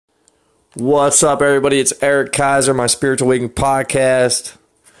What's up, everybody? It's Eric Kaiser, my Spiritual Awakening podcast.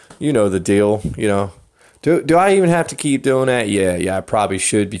 You know the deal, Do I even have to keep doing that? Yeah, I probably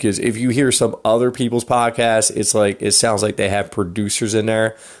should, because if you hear some other people's podcasts, it sounds like they have producers in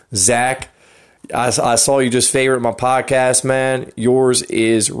there. Zach, I saw you just favorite my podcast, man. Yours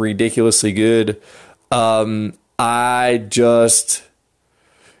is ridiculously good. I'm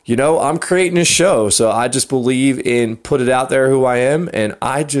creating a show, so I just believe in put it out there who I am, and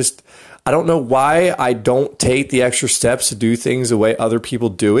I don't know why I don't take the extra steps to do things the way other people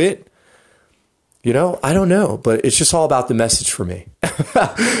do it. I don't know, but it's just all about the message for me.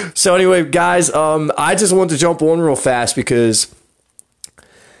 So anyway, guys, I just wanted to jump on real fast because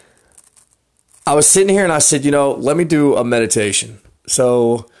I was sitting here and I said, let me do a meditation.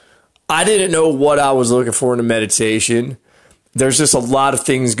 So I didn't know what I was looking for in a meditation. There's just a lot of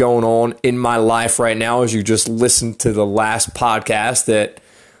things going on in my life right now, as you just listened to the last podcast, that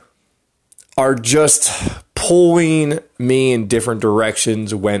are just pulling me in different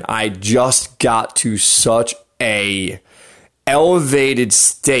directions when I just got to such a elevated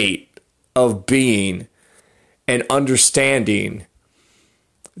state of being and understanding.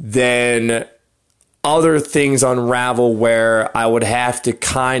 Then other things unravel where I would have to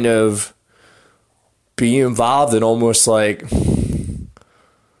kind of be involved in almost like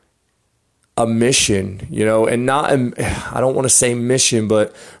a mission, and not, I don't want to say mission,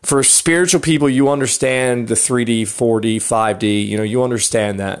 but for spiritual people, you understand the 3D, 4D, 5D, you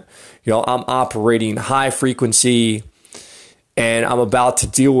understand that, I'm operating high frequency and I'm about to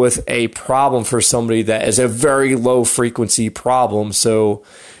deal with a problem for somebody that is a very low frequency problem. So,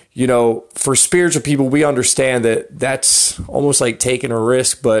 for spiritual people, we understand that that's almost like taking a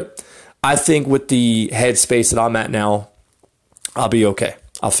risk, but I think with the headspace that I'm at now, I'll be okay.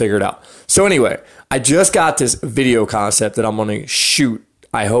 I'll figure it out. So anyway, I just got this video concept that I'm going to shoot,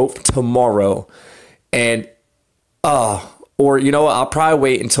 I hope, tomorrow. And, or you know what? I'll probably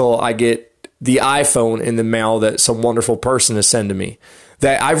wait until I get the iPhone in the mail that some wonderful person is sending me.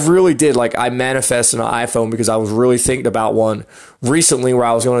 That I really did. Like, I manifested an iPhone because I was really thinking about one recently where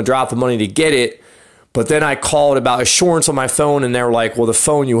I was going to drop the money to get it. But then I called about assurance on my phone, and they were like, well, the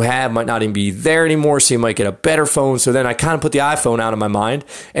phone you have might not even be there anymore, so you might get a better phone. So then I kind of put the iPhone out of my mind,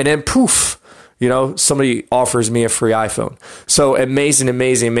 and then poof, somebody offers me a free iPhone. So amazing.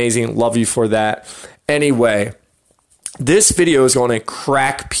 Love you for that. Anyway, this video is going to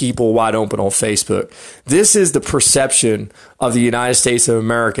crack people wide open on Facebook. This is the perception of the United States of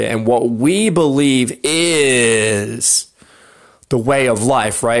America and what we believe is the way of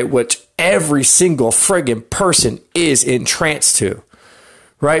life, right? Which every single friggin' person is entranced to,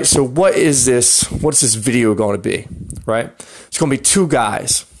 right? So what's this video going to be, right? It's going to be two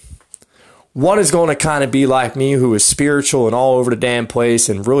guys. One is going to kind of be like me, who is spiritual and all over the damn place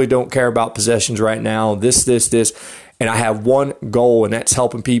and really don't care about possessions right now, this. And I have one goal, and that's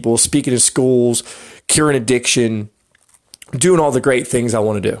helping people, speaking in schools, curing addiction, doing all the great things I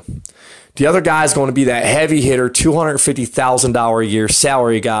want to do. The other guy is going to be that heavy hitter, $250,000 a year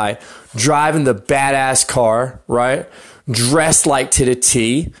salary guy, driving the badass car, right? Dressed like to the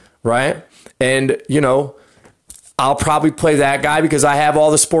T, right? And, I'll probably play that guy because I have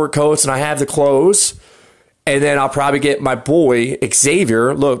all the sport coats and I have the clothes. And then I'll probably get my boy,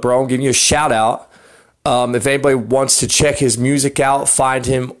 Xavier. Look, bro, I'm giving you a shout out. If anybody wants to check his music out, find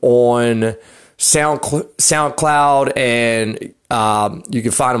him on SoundCloud, and you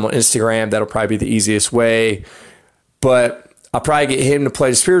can find him on Instagram. That'll probably be the easiest way. But I'll probably get him to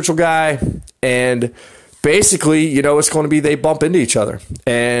play the spiritual guy. And basically, it's going to be they bump into each other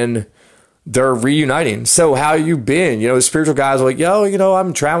and they're reuniting. So how you been? The spiritual guys are like, yo,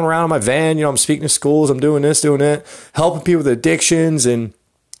 I'm traveling around in my van. I'm speaking to schools. I'm doing this, doing that, helping people with addictions, and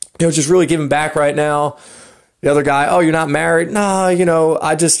just really giving back right now. The other guy, oh, you're not married? Nah,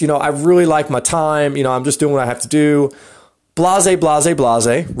 I just, I really like my time. I'm just doing what I have to do. Blase,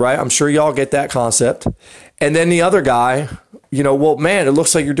 right? I'm sure y'all get that concept. And then the other guy, well, man, it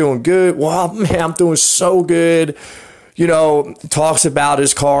looks like you're doing good. Well, man, I'm doing so good. Talks about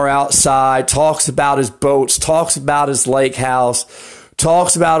his car outside, talks about his boats, talks about his lake house,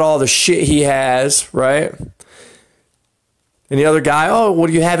 talks about all the shit he has, right? And the other guy, oh, well,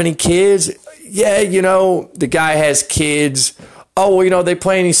 do you have any kids? Yeah, the guy has kids. Oh, well, they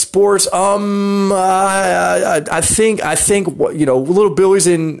play any sports? I think, little Billy's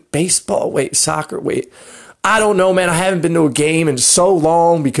in baseball. Wait, soccer. Wait, I don't know, man. I haven't been to a game in so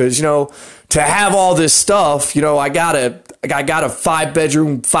long because, to have all this stuff, I got a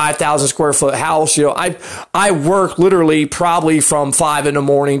 5-bedroom, 5,000 square foot house. I work literally probably from 5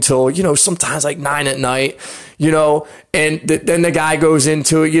 a.m. till, sometimes like 9 p.m, and then the guy goes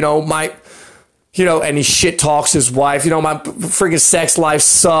into it, and he shit talks his wife. My freaking sex life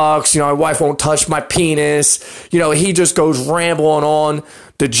sucks. My wife won't touch my penis. He just goes rambling on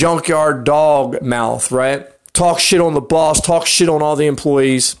the junkyard dog mouth, right? Talk shit on the boss, talk shit on all the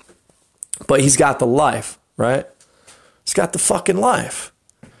employees, but he's got the life, right? He's got the fucking life.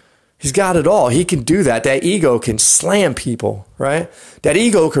 He's got it all. He can do that. That ego can slam people, right? That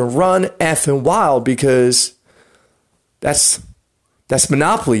ego can run effing wild because that's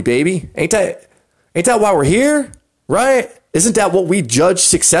Monopoly, baby. Ain't that why we're here, right? Isn't that what we judge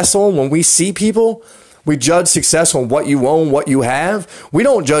success on when we see people? We judge success on what you own, what you have. We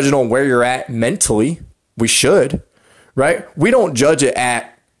don't judge it on where you're at mentally. We should, right? We don't judge it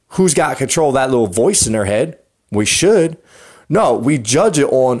at who's got control of that little voice in their head. We should. No, we judge it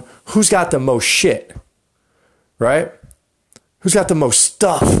on who's got the most shit, right? Who's got the most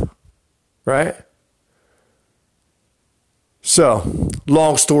stuff, right? So,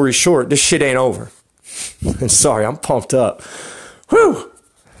 long story short, this shit ain't over. And sorry, I'm pumped up. Whew.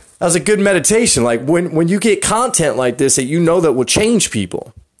 That was a good meditation. Like when you get content like this that that will change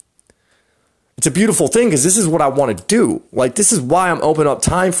people. It's a beautiful thing because this is what I want to do. Like, this is why I'm opening up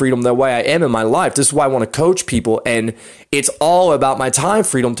time freedom the way I am in my life. This is why I want to coach people. And it's all about my time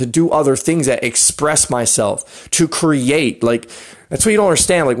freedom to do other things that express myself, to create. Like, that's what you don't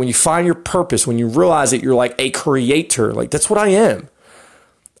understand. Like, when you find your purpose, when you realize that you're like a creator, like, that's what I am.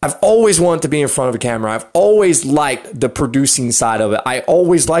 I've always wanted to be in front of a camera. I've always liked the producing side of it. I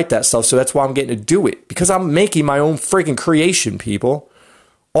always liked that stuff. So that's why I'm getting to do it, because I'm making my own freaking creation, people.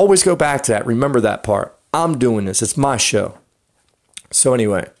 Always go back to that. Remember that part. I'm doing this. It's my show. So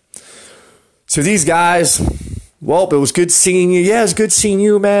anyway, so these guys, well, it was good seeing you. Yeah, it's good seeing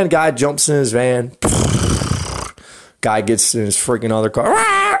you, man. Guy jumps in his van. Guy gets in his freaking other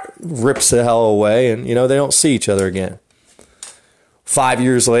car. Rips the hell away. And, they don't see each other again. 5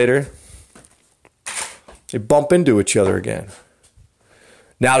 years later, they bump into each other again.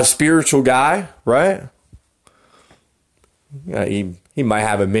 Now the spiritual guy, right? He might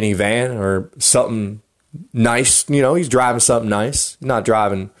have a minivan or something nice. He's driving something nice. Not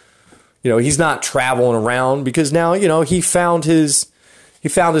driving, he's not traveling around because now, he found his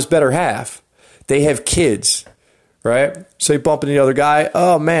better half. They have kids, right? So he bump into the other guy.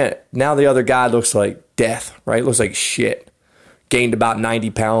 Oh man, now the other guy looks like death, right? Looks like shit. Gained about 90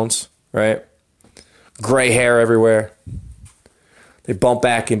 pounds, right? Gray hair everywhere. They bump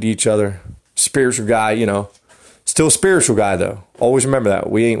back into each other. Spiritual guy, still a spiritual guy though. Always remember that.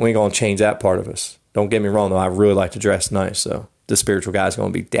 We ain't gonna change that part of us. Don't get me wrong though. I really like to dress nice, so the spiritual guy's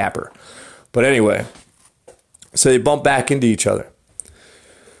gonna be dapper. But anyway, so they bump back into each other.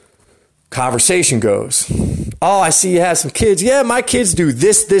 Conversation goes, oh, I see you have some kids. Yeah, my kids do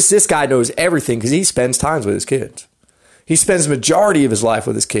this. This guy knows everything because he spends time with his kids. He spends the majority of his life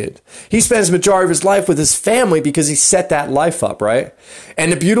with his kid. He spends the majority of his life with his family because he set that life up, right?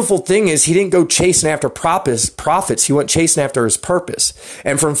 And the beautiful thing is he didn't go chasing after profits. He went chasing after his purpose.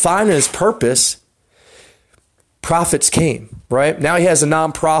 And from finding his purpose, profits came, right? Now he has a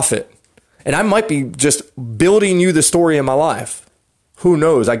nonprofit. And I might be just building you the story of my life. Who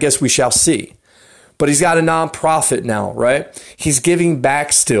knows? I guess we shall see. But he's got a nonprofit now, right? He's giving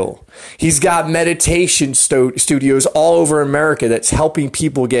back still. He's got meditation studios all over America that's helping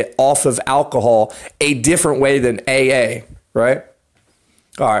people get off of alcohol a different way than AA, right?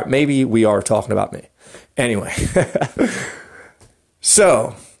 All right, maybe we are talking about me. Anyway,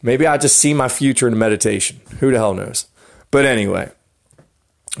 so maybe I just see my future in meditation. Who the hell knows? But anyway,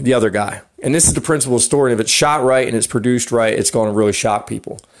 the other guy. And this is the principal story. And if it's shot right and it's produced right, it's going to really shock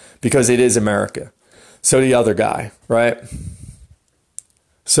people because it is America. So the other guy, right?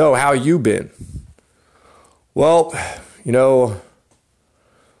 So how you been? Well,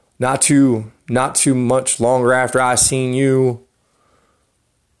 not too much longer after I seen you,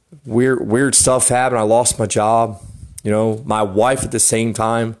 weird stuff happened. I lost my job. My wife at the same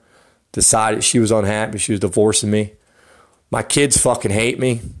time decided she was unhappy. She was divorcing me. My kids fucking hate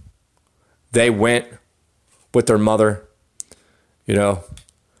me. They went with their mother,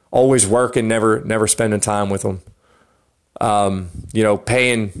 always working, never spending time with them.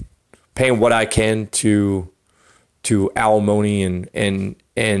 Paying what I can to alimony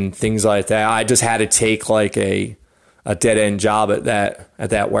and things like that. I just had to take like a dead end job at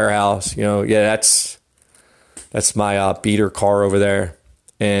that warehouse. That's my beater car over there,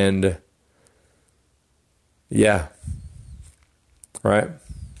 and yeah, right.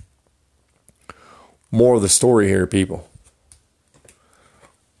 More of the story here, people.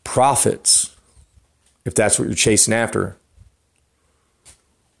 Profits, if that's what you're chasing after,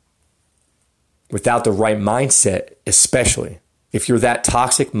 without the right mindset, especially if you're that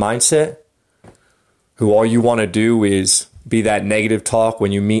toxic mindset, who all you want to do is be that negative talk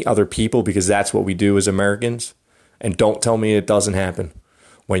when you meet other people, because that's what we do as Americans. And don't tell me it doesn't happen.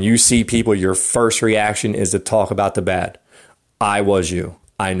 When you see people, your first reaction is to talk about the bad. I was you.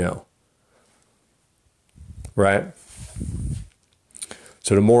 I know. Right?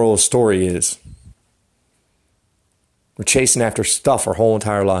 So the moral of the story is we're chasing after stuff our whole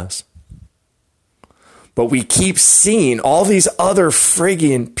entire lives. But we keep seeing all these other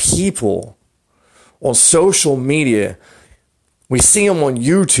friggin' people on social media. We see them on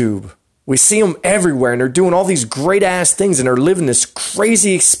YouTube. We see them everywhere, and they're doing all these great ass things, and they're living this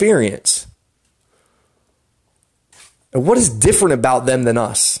crazy experience. And what is different about them than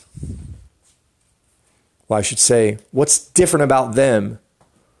us? Well, I should say, what's different about them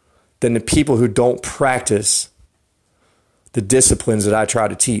than the people who don't practice the disciplines that I try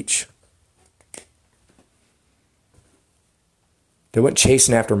to teach? They went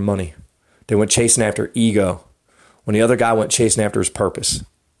chasing after money. They went chasing after ego, when the other guy went chasing after his purpose.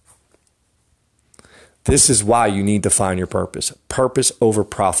 This is why you need to find your purpose. Purpose over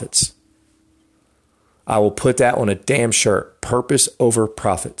profits. I will put that on a damn shirt. Purpose over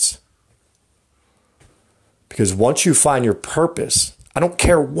profits. Because once you find your purpose, I don't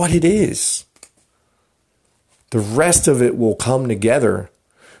care what it is, the rest of it will come together,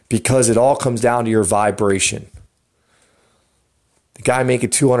 because it all comes down to your vibration. The guy making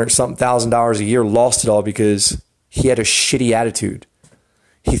 $200-something a year lost it all because he had a shitty attitude.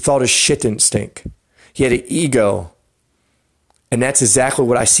 He thought his shit didn't stink. He had an ego. And that's exactly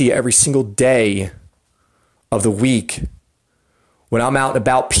what I see every single day of the week when I'm out and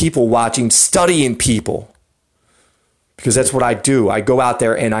about, people watching, studying people. Because that's what I do. I go out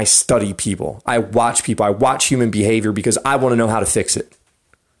there and I study people. I watch people. I watch human behavior because I want to know how to fix it.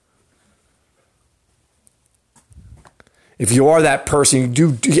 If you are that person,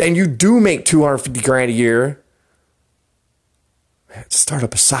 you do make $250,000 a year, start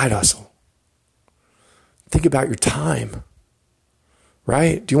up a side hustle. Think about your time,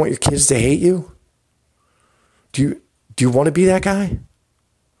 right? Do you want your kids to hate you? Do you want to be that guy?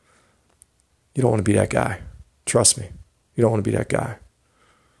 You don't want to be that guy. Trust me. You don't want to be that guy.